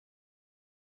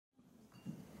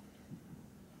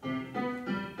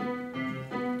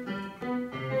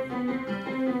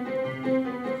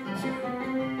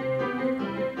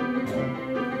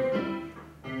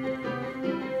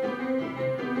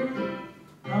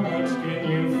can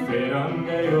you fit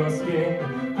under your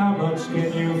skin? How much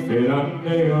can you fit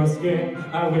under your skin?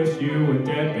 I wish you were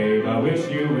dead, babe, I wish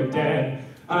you were dead.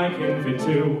 I can fit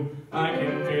two, I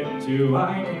can fit two,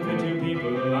 I can fit two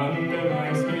people under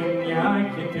my skin. Yeah, I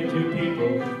can fit two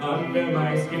people under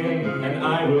my skin, and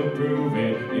I will prove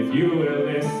it if you will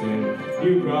listen.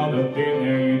 You crawled up in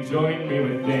there, you joined me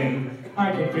within.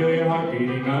 I can feel your heart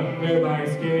beating under my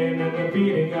skin, and the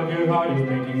beating of your heart is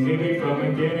making me weak from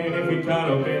within. And if we cut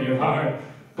open your heart,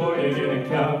 pour it in a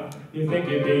cup, you think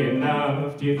it'd be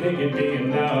enough? Do you think it'd be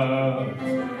enough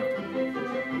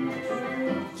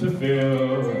to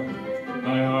fill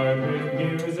my heart with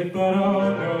music? But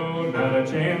oh no, not a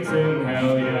chance in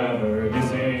hell. Yeah, I heard you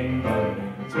sing, but it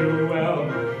ain't too well.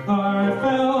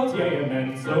 Heartfelt, yeah, you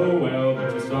meant so well,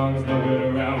 but your song's no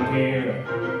good around here.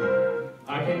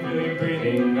 I can feel you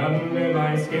breathing under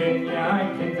my skin. Yeah,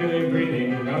 I can feel you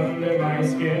breathing under my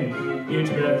skin. Each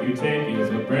breath you take is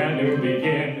a brand new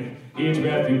begin. Each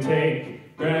breath you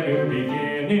take, brand new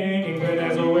beginning. England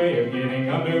has a way of getting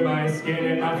under my skin,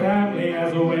 and my family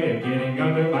has a way of getting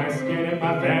under my skin. And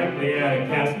my family had a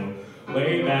castle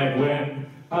way back when.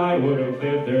 I would have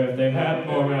lived there if they had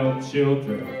more male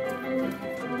children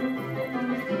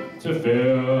to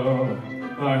fill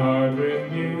my heart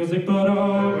with music. But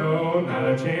oh no, not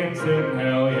a chance in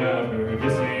hell. Yeah, I've heard you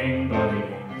sing, but it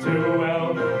ain't too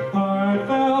well.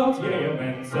 Heartfelt, yeah, you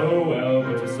meant so well,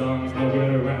 but your song's no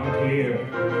good around here.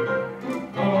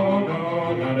 Oh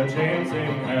no, not a chance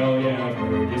in hell. Yeah, I've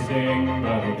heard you sing,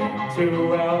 but it ain't too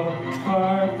well.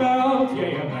 Heartfelt,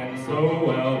 yeah, you meant so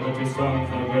well, but your song's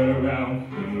no good around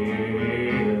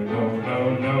here. No, no,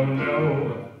 no,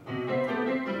 no.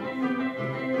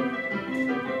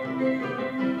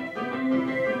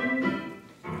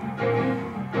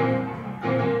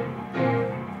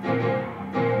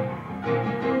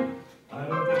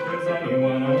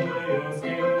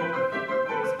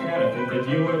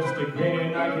 You were just a grin,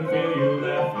 and I can feel you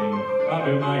laughing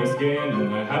under my skin,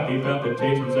 and the happy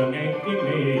palpitations are making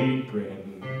me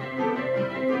grin.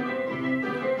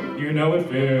 You know it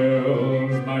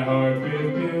fills my heart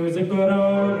with music, but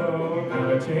oh no,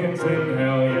 not a chance in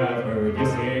hell. Yeah, I've heard you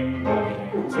sing, but it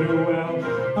ain't too well.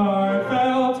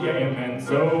 Heartfelt, yeah, you meant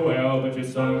so well, but your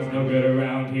song's no good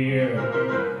around here.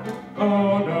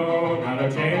 Oh no, not a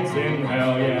chance in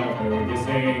hell. Yeah, I've heard you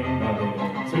sing, but it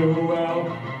ain't too well.